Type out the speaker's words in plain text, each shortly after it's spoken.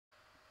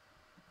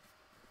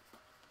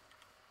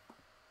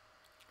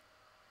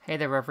Hey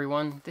there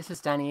everyone, this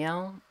is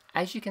Danielle.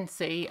 As you can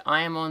see,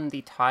 I am on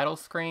the title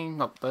screen,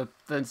 not the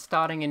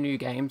starting a new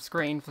game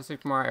screen for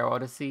Super Mario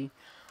Odyssey.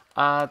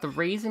 The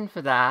reason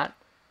for that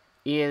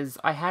is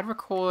I had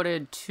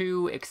recorded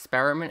 2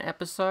 experiment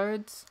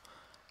episodes,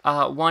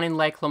 one in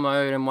Lake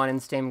Lamode and one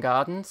in Steam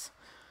Gardens.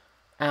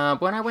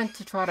 When I went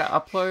to try to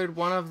upload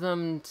one of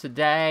them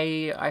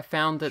today, I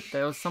found that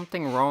there was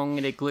something wrong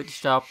and it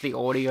glitched up, the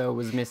audio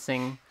was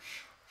missing.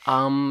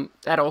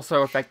 That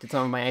also affected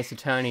some of my Ace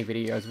Attorney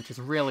videos, which is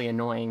really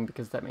annoying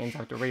because that means I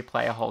have to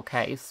replay a whole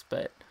case,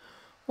 but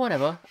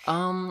whatever.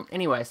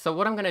 Anyway, so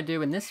what I'm going to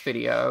do in this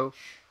video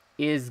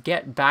is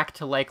get back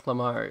to Lake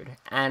Lamode,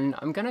 and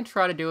I'm going to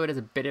try to do it as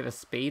a bit of a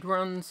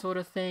speedrun sort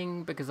of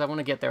thing, because I want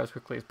to get there as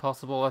quickly as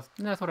possible.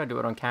 I thought I'd do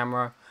it on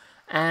camera,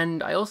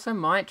 and I also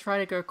might try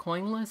to go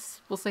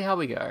coinless. We'll see how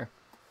we go.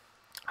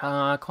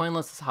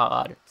 Coinless is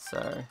hard,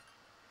 so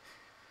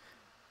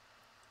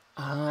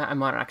I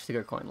might actually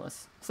go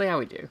coinless. See how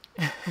we do.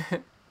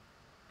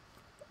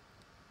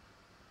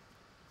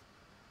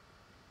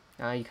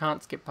 You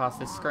can't skip past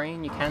this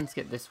screen. You can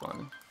skip this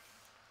one.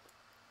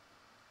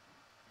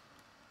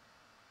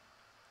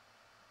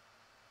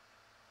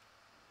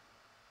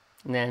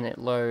 And then it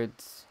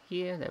loads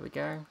here. There we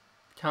go.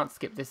 Can't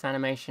skip this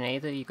animation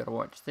either. You gotta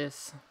watch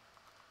this.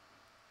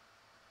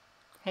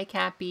 Hey,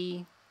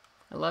 Cappy.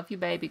 I love you,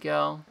 baby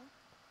girl.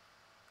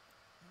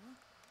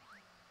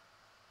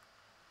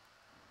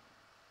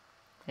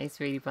 Hey,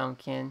 sweetie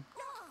pumpkin.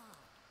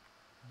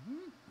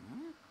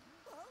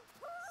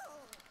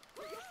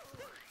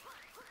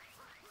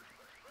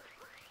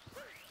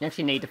 You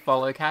actually need to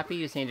follow Cappy,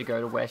 you just need to go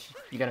to where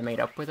you're going to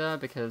meet up with her,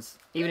 because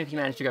even if you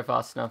manage to go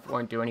fast enough, it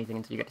won't do anything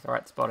until you get to the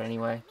right spot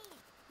anyway.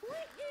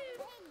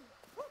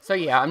 So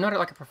yeah, I'm not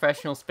like a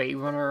professional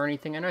speedrunner or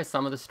anything. I know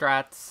some of the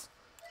strats,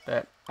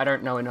 but I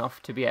don't know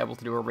enough to be able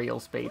to do a real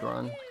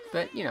speedrun.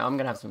 But, you know, I'm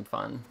going to have some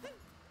fun.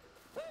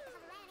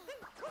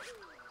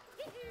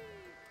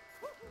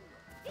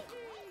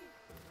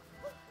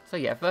 So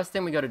yeah, first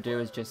thing we got to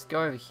do is just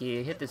go over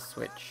here, hit this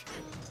switch,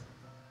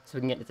 so we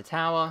can get to the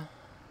tower.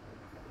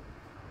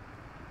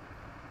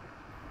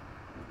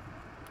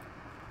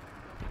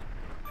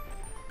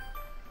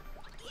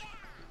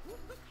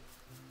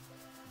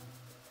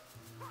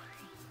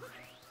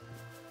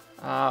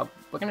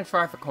 We're going to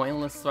try for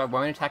coinless, so I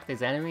won't attack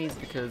these enemies,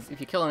 because if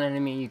you kill an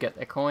enemy, you get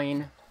their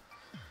coin.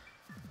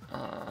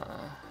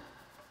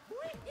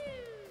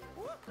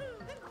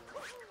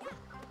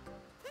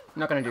 I'm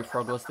not going to do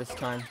frogless this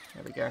time.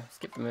 There we go.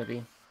 Skip the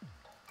movie.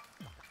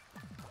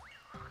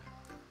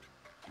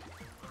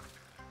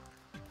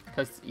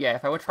 Because, yeah,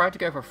 if I would try to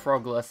go for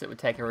frogless, it would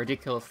take a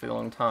ridiculously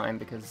long time,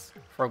 because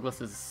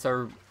frogless is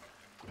so,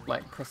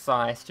 like,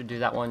 precise to do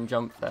that one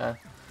jump there.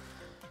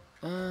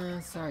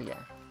 So, yeah.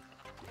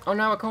 Oh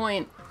no, a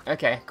coin!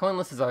 Okay,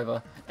 coinless is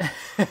over.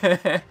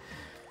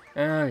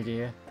 Oh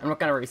dear. I'm not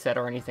going to reset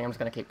or anything, I'm just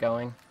going to keep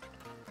going.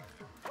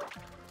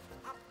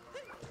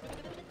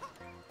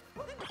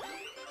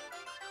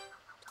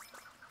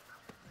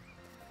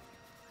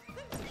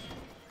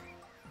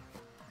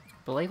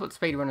 I believe what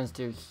speedrunners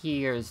do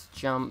here is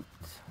jump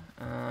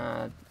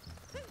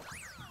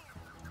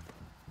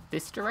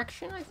this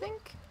direction, I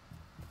think?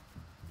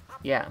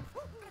 Yeah.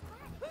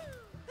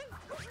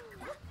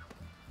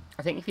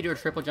 I think if you do a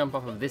triple jump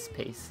off of this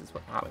piece is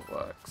how it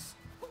works.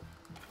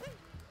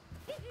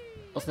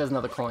 Also, there's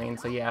another coin,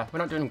 so yeah, we're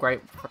not doing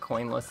great for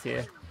coinless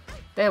here.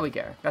 There we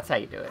go. That's how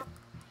you do it.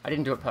 I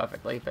didn't do it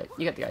perfectly, but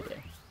you get the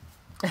idea.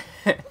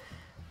 Then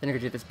we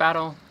could do this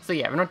battle. So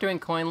yeah, we're not doing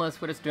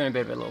coinless, we're just doing a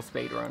bit of a little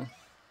speed run.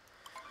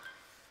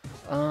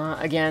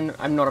 Again,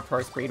 I'm not a pro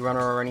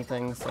speedrunner or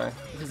anything, so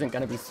this isn't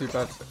going to be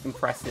super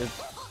impressive,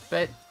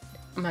 but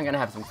I'm going to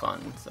have some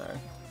fun, so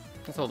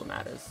that's all that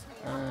matters.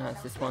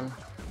 It's this one.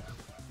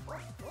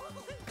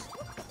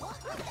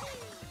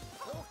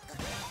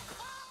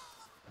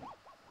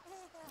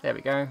 There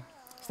we go.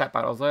 So that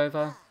battle's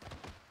over.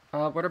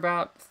 We're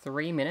about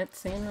 3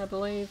 minutes in, I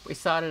believe. We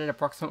started at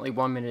approximately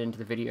 1 minute into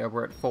the video.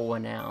 We're at 4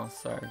 now,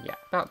 so yeah,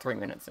 about 3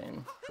 minutes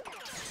in.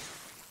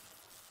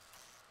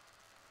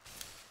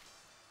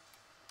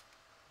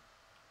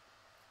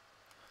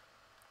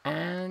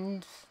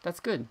 And that's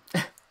good.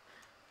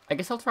 I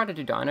guess I'll try to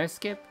do Dino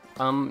Skip.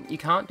 You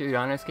can't do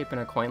Dino Skip in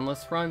a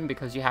coinless run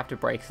because you have to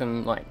break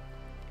some, like,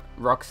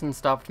 rocks and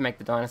stuff to make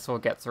the dinosaur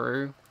get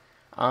through.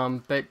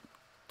 But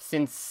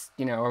since,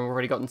 you know, I've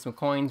already gotten some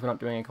coins, we're not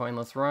doing a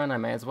coinless run, I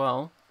may as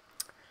well.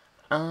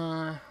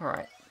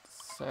 Alright.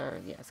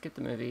 So, yeah, skip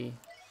the movie.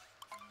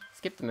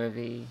 Skip the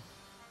movie.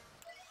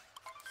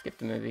 Skip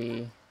the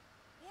movie.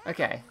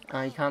 Okay,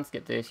 you can't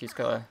skip this, you just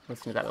gotta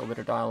listen to that little bit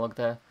of dialogue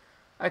there.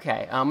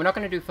 Okay, we're not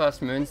going to do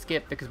first moon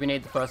skip because we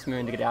need the first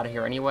moon to get out of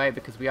here anyway,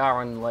 because we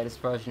are on the latest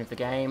version of the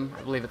game.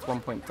 I believe it's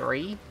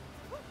 1.3.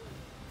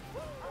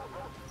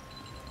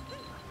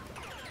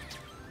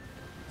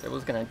 So we're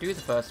just going to do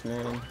the first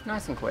moon,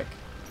 nice and quick.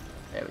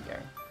 There we go.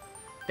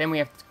 Then we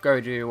have to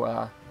go do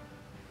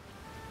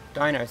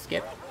Dino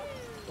skip,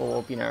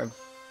 or, you know,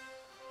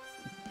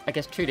 I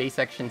guess 2D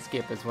section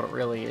skip is what it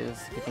really is,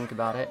 if you think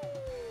about it.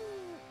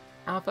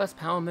 Our first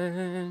power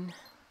moon.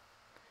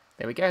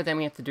 There we go. Then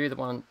we have to do the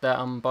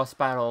boss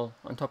battle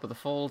on top of the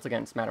falls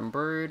against Madame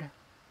Brood.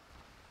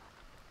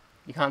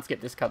 You can't skip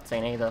this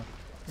cutscene either.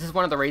 This is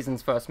one of the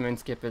reasons First Moon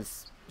Skip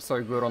is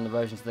so good on the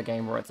versions of the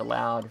game where it's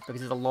allowed, because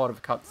there's a lot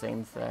of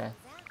cutscenes there.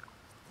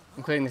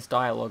 Including this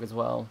dialogue as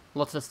well.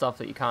 Lots of stuff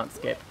that you can't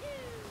skip,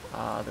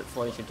 that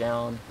slows you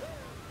down.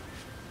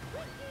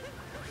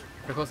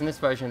 But of course in this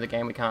version of the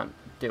game we can't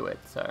do it,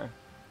 so...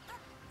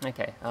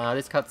 Okay,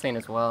 this cutscene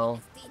as well.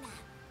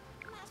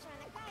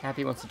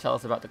 Cappy wants to tell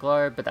us about the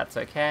globe, but that's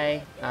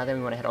okay. Then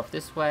we want to head off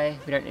this way.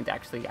 We don't need to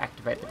actually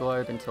activate the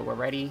globe until we're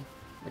ready,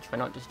 which we're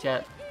not just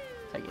yet.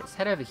 So yes,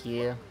 head over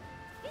here.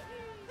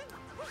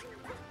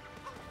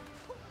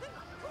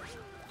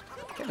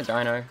 Get the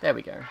dino. There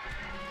we go.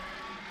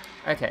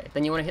 Okay,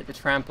 then you want to hit the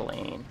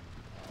trampoline,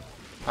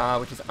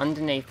 which is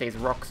underneath these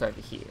rocks over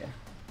here.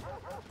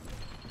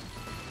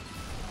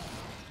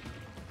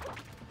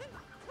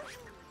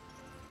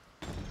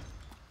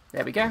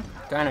 There we go.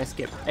 Dino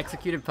skip.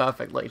 Executed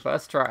perfectly.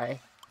 First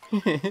try.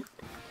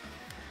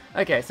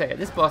 Okay, so yeah,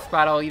 this boss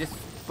battle, you just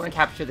want to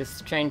capture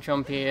this chain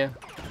chomp here.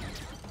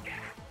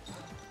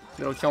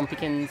 Little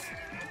chompikins.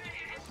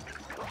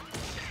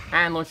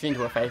 And launch it into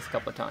her face a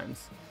couple of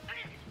times.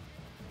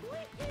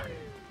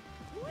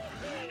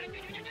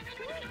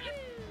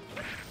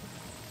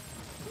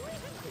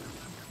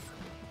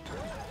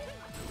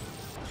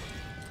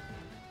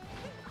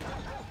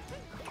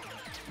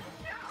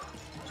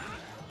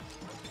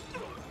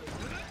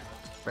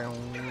 I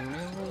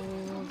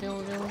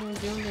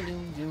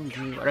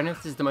don't know if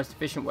this is the most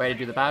efficient way to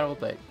do the battle,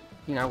 but,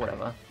 you know,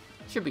 whatever.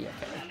 Should be okay.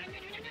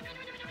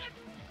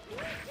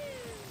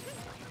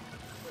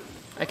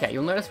 Okay,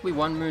 you'll notice we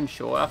one moon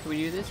short after we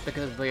do this,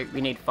 because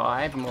we need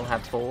 5 and we'll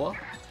have 4.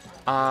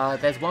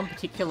 There's one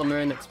particular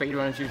moon that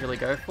speedrunners usually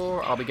go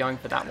for. I'll be going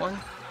for that one,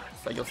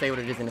 so you'll see what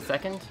it is in a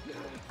second.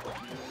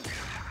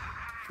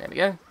 There we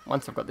go.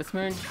 Once I've got this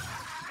moon.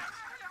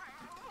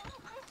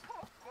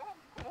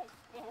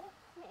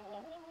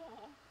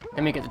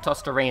 Then we get the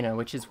Tostarena,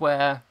 which is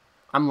where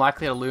I'm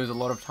likely to lose a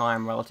lot of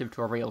time relative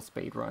to a real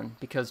speedrun,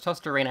 because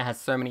Tostarena has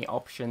so many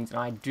options and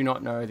I do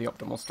not know the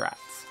optimal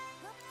strats.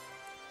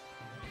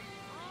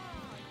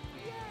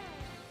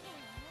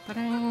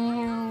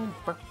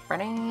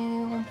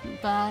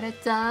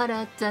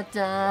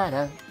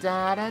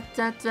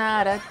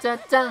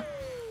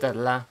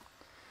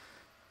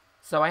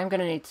 So I am going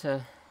to need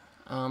to,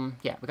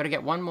 yeah, we've got to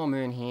get one more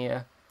moon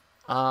here.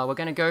 We're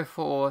going to go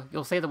for,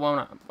 you'll see the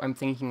one I'm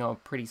thinking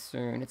of pretty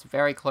soon. It's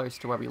very close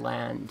to where we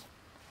land,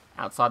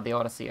 outside the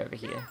Odyssey over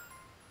here.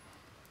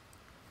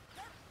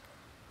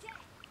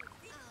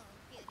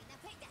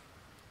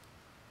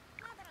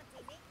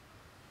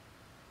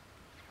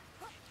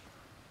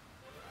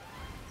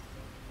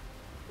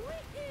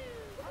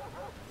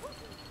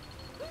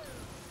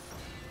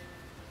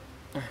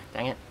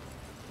 Dang it.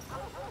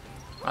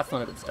 That's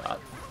not a good start.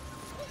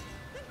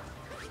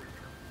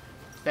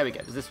 There we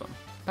go, there's this one.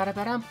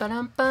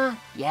 Ba-da-ba-dum-ba-dum-ba.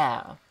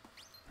 Yeah.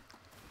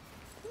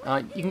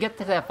 You can get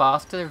there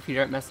faster if you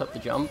don't mess up the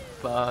jump,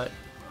 but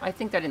I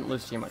think I didn't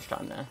lose too much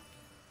time there.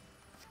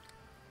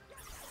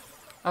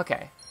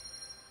 Okay.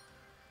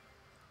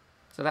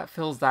 So that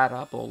fills that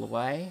up all the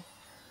way.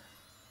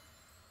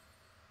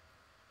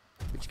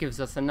 Which gives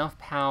us enough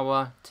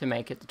power to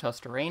make it to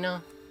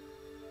Tostarena.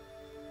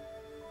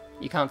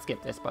 You can't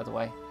skip this, by the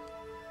way.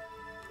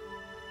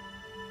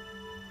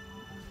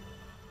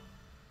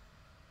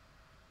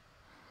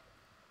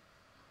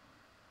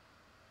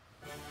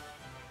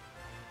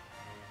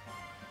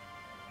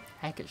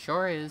 Heck, it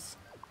sure is.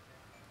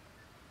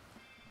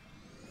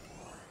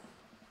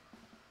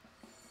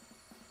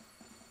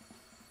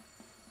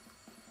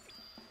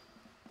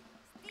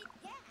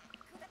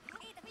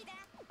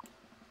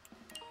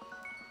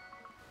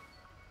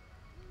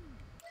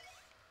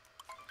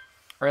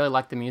 I really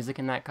like the music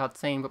in that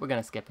cutscene, but we're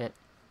gonna skip it.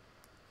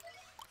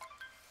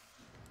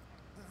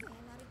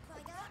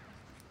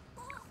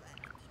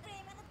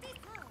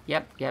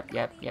 Yep.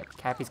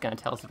 Cappy's gonna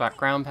tell us about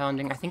ground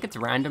pounding. I think it's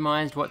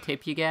randomized what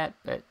tip you get,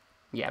 but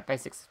yeah,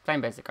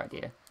 same basic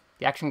idea.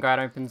 The action guide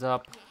opens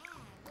up,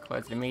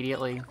 close it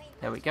immediately.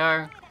 There we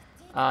go.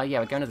 Yeah,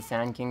 we're going to the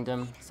Sand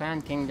Kingdom.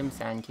 Sand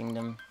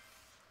Kingdom.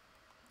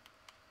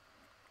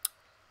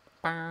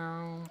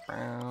 Bow,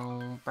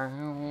 bow,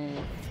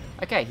 bow.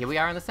 Okay, here we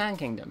are in the Sand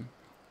Kingdom.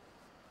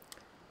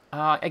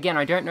 Again,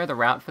 I don't know the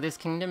route for this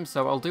kingdom,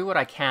 so I'll do what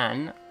I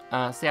can.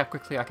 See how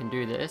quickly I can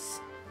do this.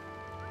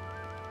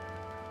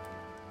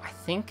 I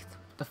think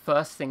the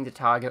first thing to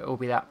target will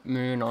be that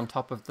moon on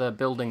top of the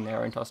building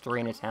there in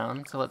Tostarena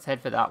Town, so let's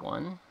head for that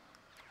one.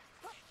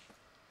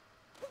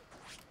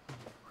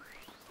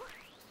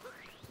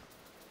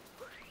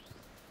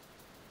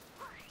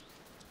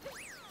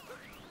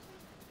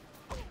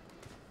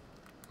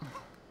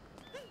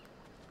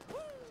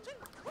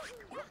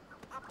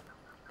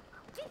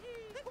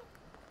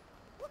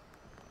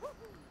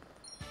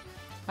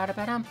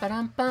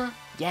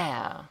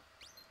 Yeah!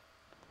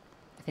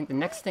 I think the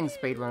next thing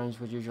speedrunners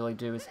would usually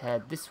do is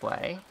head this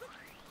way.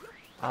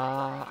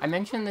 I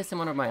mentioned this in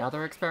one of my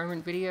other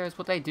experiment videos.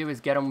 What they do is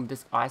get on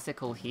this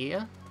icicle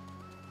here.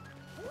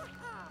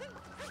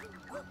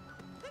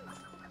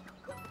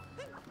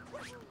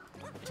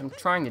 Which I'm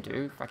trying to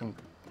do, if I can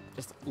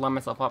just line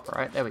myself up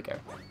right. There we go.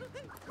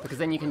 Because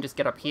then you can just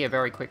get up here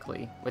very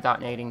quickly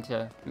without needing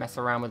to mess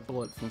around with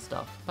bullets and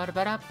stuff.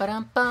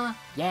 Ba-da-ba-da-ba-dum-ba!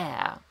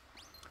 Yeah!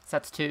 So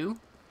that's 2.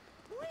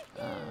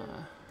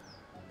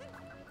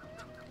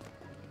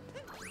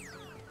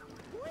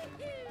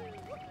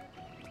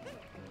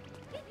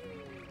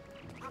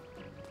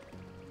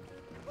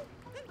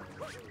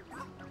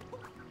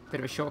 Bit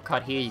of a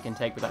shortcut here you can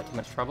take without too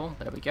much trouble.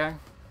 There we go.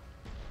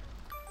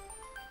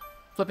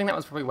 Flipping that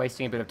was probably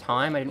wasting a bit of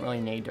time. I didn't really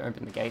need to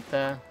open the gate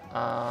there.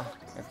 Over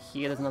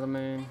here there's another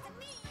moon.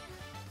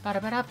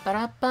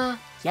 Ba-da-ba-da-ba-da-ba!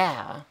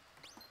 Yeah!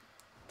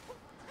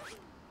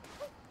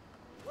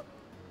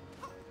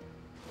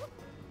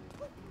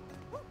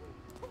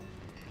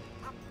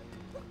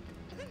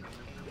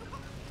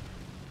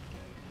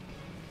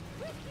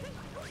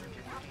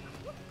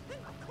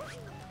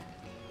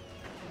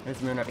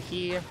 There's a moon over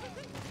here.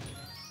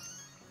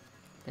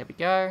 There we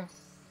go.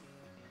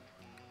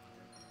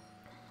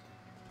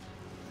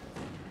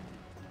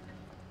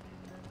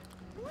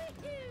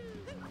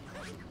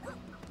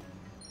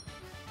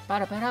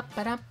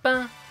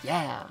 Ba-da-ba-da-ba-da-ba!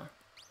 Yeah!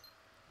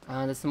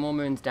 There's some more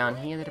moons down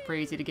here that are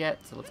pretty easy to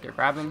get, so let's go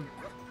grab them.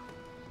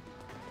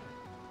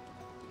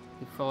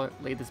 We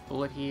lead this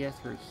bullet here,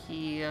 through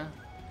here.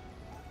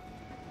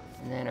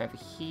 And then over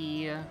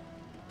here.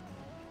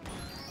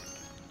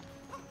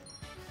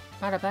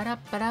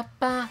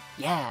 Ba-da-ba-da-ba-da-ba!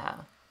 Yeah!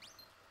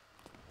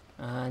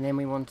 And then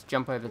we want to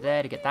jump over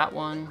there to get that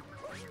one.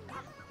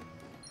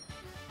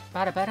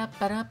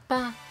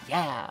 Ba-da-ba-da-ba-da-ba!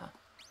 Yeah!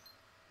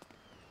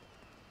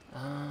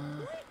 I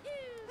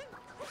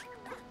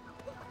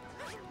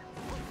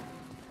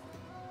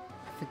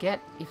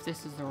forget if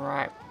this is the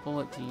right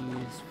bullet to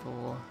use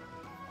for...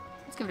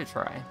 Let's give it a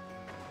try.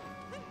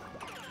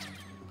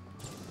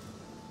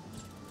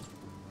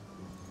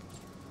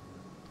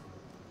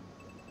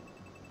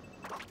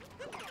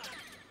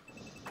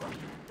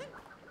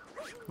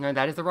 No,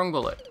 that is the wrong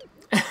bullet.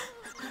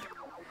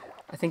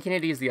 I think you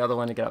need to use the other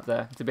one to get up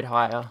there. It's a bit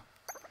higher.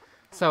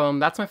 So,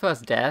 that's my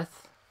first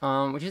death,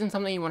 which isn't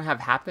something you want to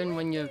have happen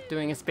when you're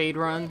doing a speed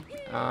run.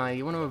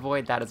 You want to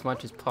avoid that as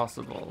much as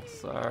possible,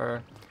 so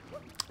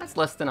that's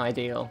less than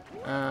ideal.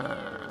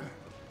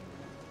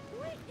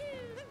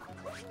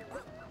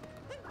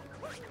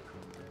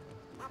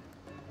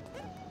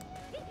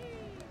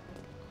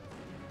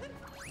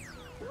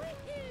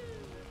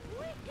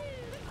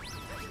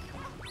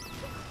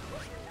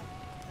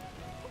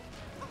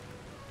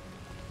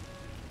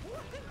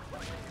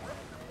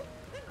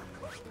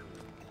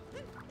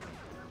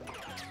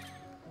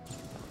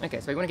 Okay,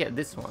 so we want to get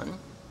this one,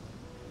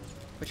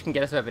 which can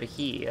get us over to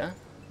here.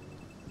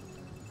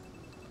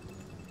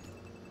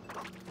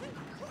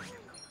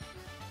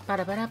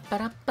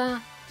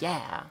 Ba-da-ba-da-ba-da-ba!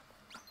 Yeah!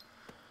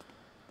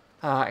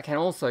 It can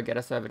also get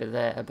us over to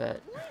there,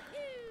 but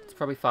it's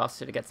probably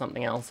faster to get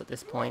something else at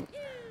this point.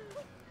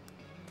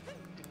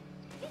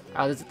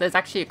 There's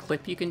actually a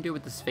clip you can do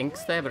with the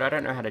Sphinx there, but I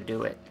don't know how to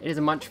do it. It is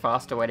a much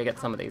faster way to get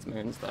some of these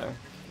moons, though.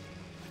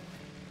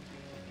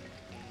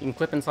 You can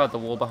clip inside the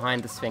wall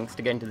behind the Sphinx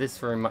to get into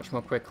this room much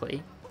more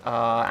quickly,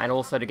 and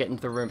also to get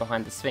into the room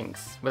behind the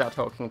Sphinx without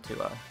talking to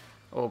her,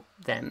 or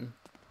them.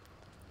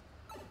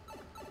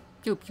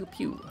 Pew pew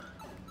pew.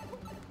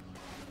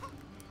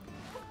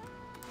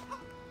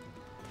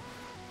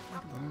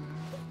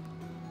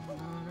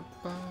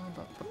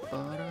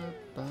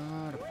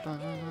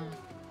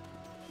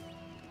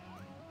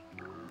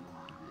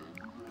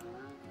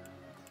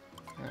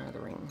 The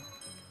ring.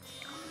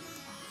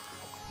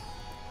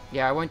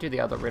 Yeah, I won't do the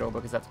other riddle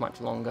because that's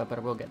much longer, but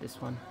I will get this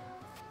one.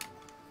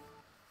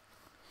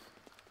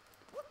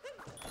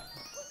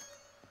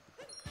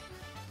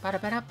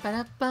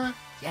 Ba-da-ba-da-ba-da-ba!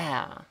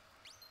 Yeah!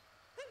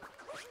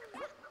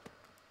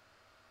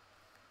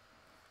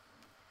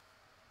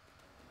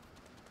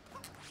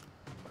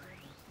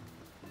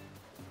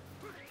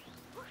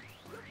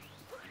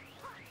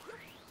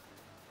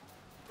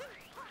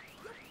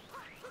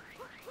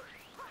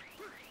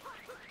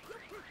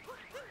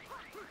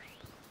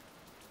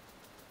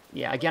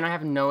 Yeah, again, I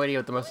have no idea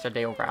what the most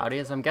ideal route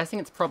is. I'm guessing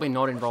it's probably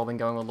not involving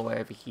going all the way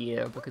over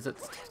here, because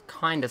it's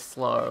kind of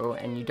slow,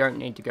 and you don't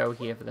need to go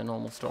here for the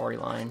normal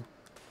storyline.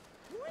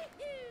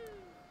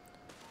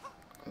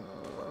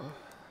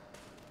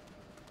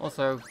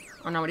 Also,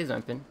 oh no, it is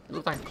open. It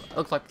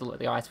looks like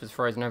the ice was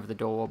frozen over the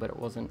door, but it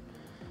wasn't.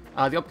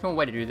 The optimal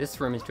way to do this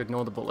room is to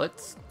ignore the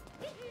bullets.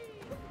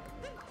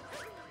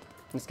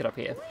 Let's get up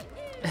here.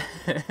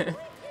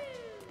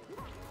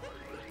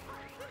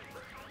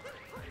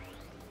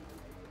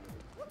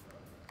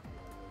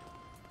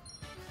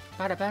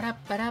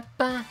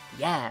 Ba-da-ba-da-ba-da-ba!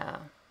 Yeah!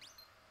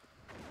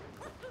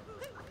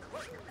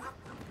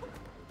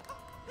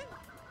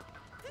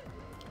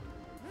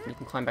 You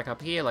can climb back up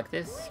here like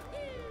this.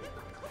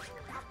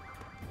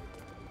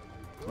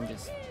 And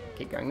just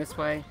keep going this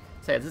way.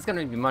 So yeah, this is going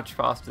to be much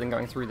faster than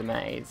going through the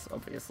maze,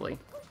 obviously.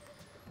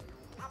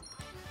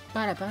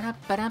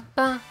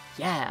 Ba-da-ba-da-ba-da-ba.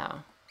 Yeah.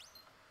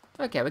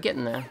 Okay, we're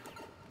getting there.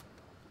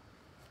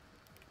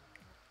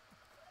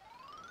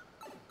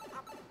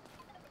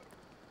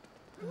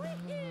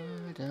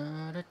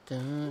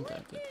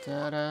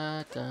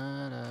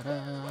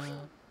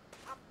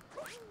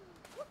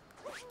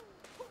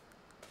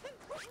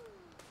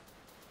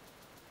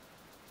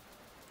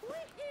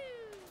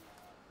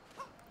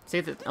 See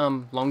that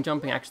long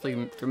jumping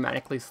actually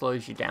dramatically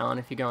slows you down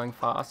if you're going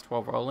fast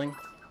while rolling,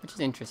 which is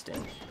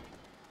interesting.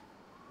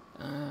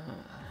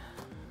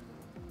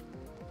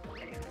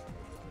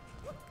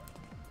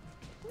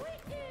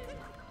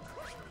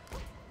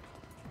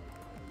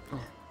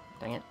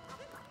 Dang it.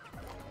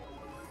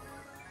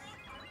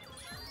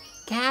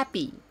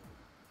 Cappy!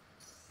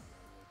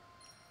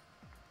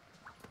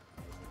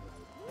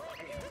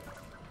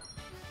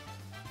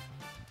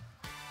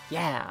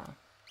 Yeah!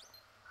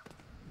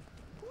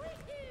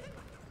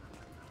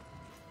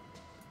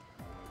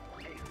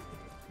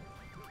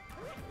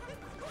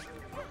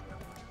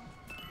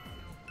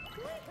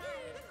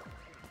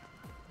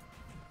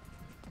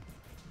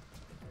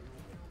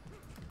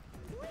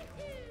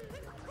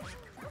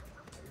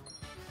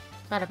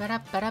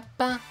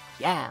 Ba-da-ba-da-ba-da-ba.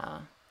 Yeah!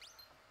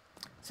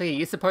 So yeah,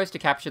 you're supposed to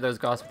capture those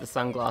guys with the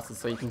sunglasses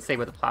so you can see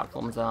where the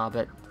platforms are,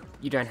 but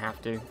you don't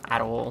have to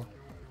at all,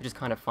 which is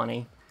kind of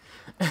funny.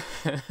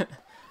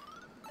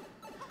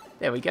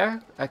 There we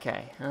go.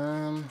 Okay,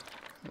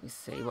 let me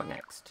see, what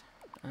next?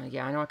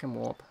 Yeah, I know I can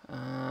warp.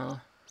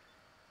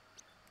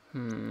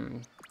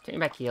 Take me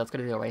back here, let's go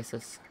to the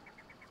Oasis.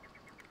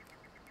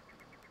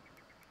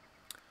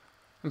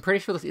 I'm pretty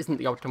sure this isn't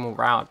the optimal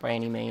route by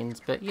any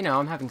means, but you know,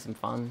 I'm having some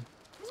fun.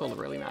 That's all that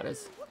really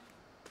matters.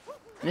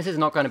 And this is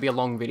not going to be a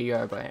long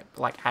video, but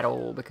like at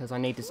all, because I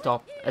need to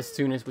stop as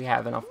soon as we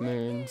have enough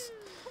moons.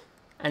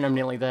 And I'm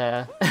nearly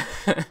there.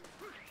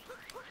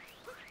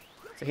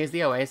 So here's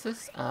the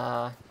Oasis.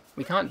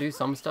 We can't do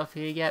some stuff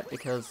here yet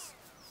because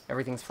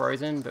everything's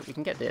frozen, but we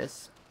can get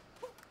this.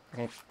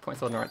 Okay,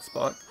 points on the right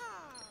spot.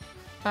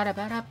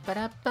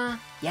 Ba-da-ba-da-ba-da-ba.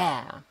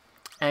 Yeah!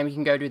 And we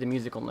can go do the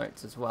musical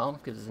notes as well,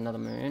 because there's another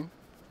moon.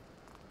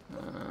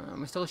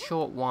 We're still a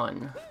short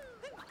one.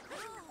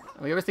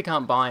 We obviously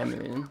can't buy a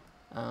moon,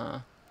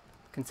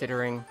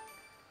 considering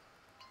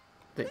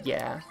that,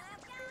 yeah.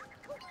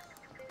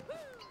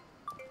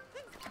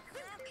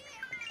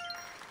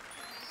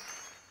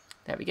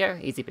 There we go,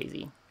 easy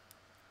peasy.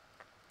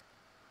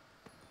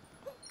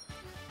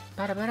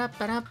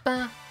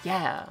 Ba-da-ba-da-ba-da-ba.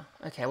 Yeah.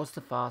 Okay, what's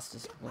the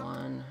fastest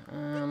one?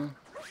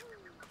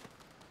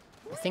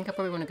 I think I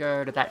probably want to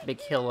go to that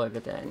big hill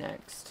over there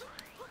next.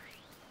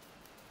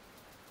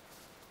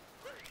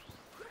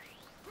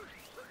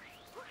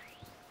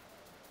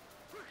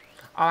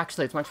 Oh,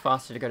 actually, it's much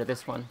faster to go to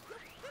this one.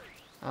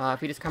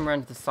 If we just come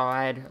around to the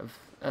side of...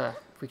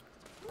 if we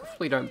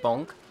hopefully don't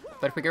bonk.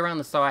 But if we go around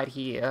the side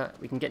here,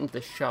 we can get into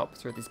the shop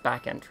through this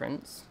back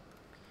entrance.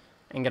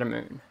 And get a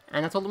moon.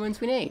 And that's all the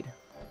moons we need.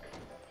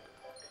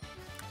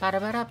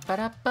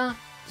 Ba-da-ba-da-ba-da-ba.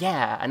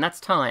 Yeah, and that's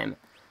time.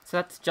 So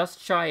that's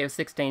just shy of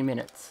 16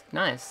 minutes.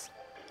 Nice.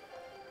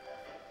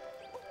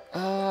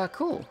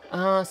 Cool.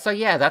 So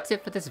yeah, that's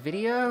it for this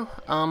video.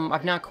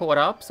 I've now caught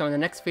up, so in the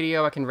next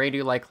video I can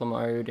redo Lake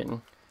Mode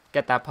and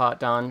get that part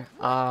done.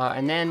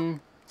 And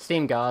then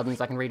Steam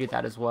Gardens, I can redo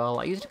that as well.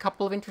 I used a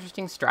couple of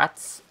interesting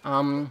strats.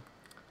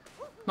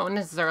 Not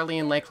necessarily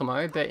in Lake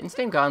Mode, but in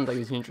Steam Gardens I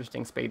used an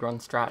interesting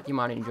speedrun strat you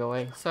might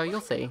enjoy, so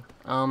you'll see.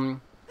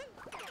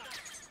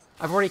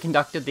 I've already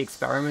conducted the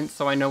experiment,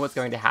 so I know what's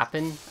going to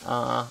happen,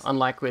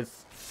 unlike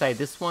with, say,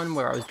 this one,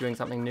 where I was doing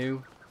something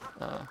new.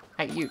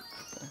 Hey, you.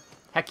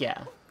 Heck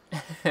yeah.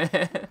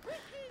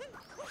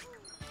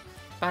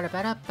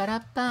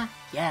 Ba-da-ba-da-ba-da-ba.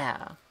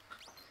 Yeah.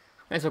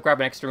 Might as well grab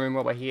an extra room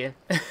while we're here.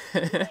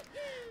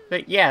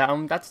 But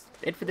yeah, that's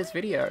it for this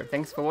video.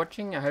 Thanks for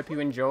watching, I hope you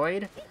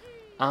enjoyed.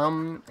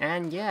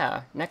 And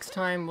yeah, next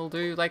time we'll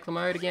do Lake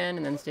Mode again,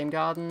 and then Steam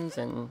Gardens,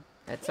 and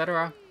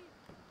etc.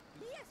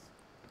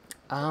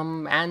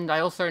 And I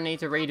also need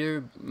to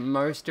redo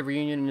most of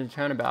Reunion and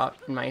Turnabout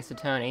in my Ace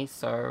Attorney,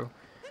 so...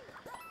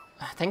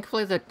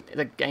 Thankfully the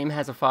game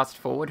has a fast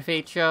forward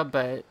feature,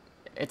 but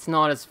it's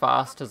not as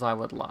fast as I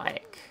would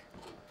like.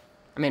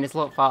 I mean, it's a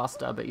lot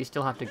faster, but you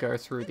still have to go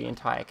through the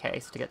entire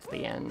case to get to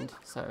the end,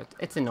 so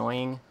it's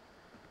annoying.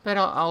 But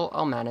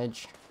I'll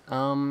manage.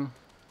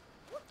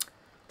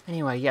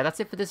 Anyway, yeah, that's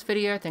it for this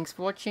video. Thanks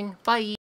for watching. Bye!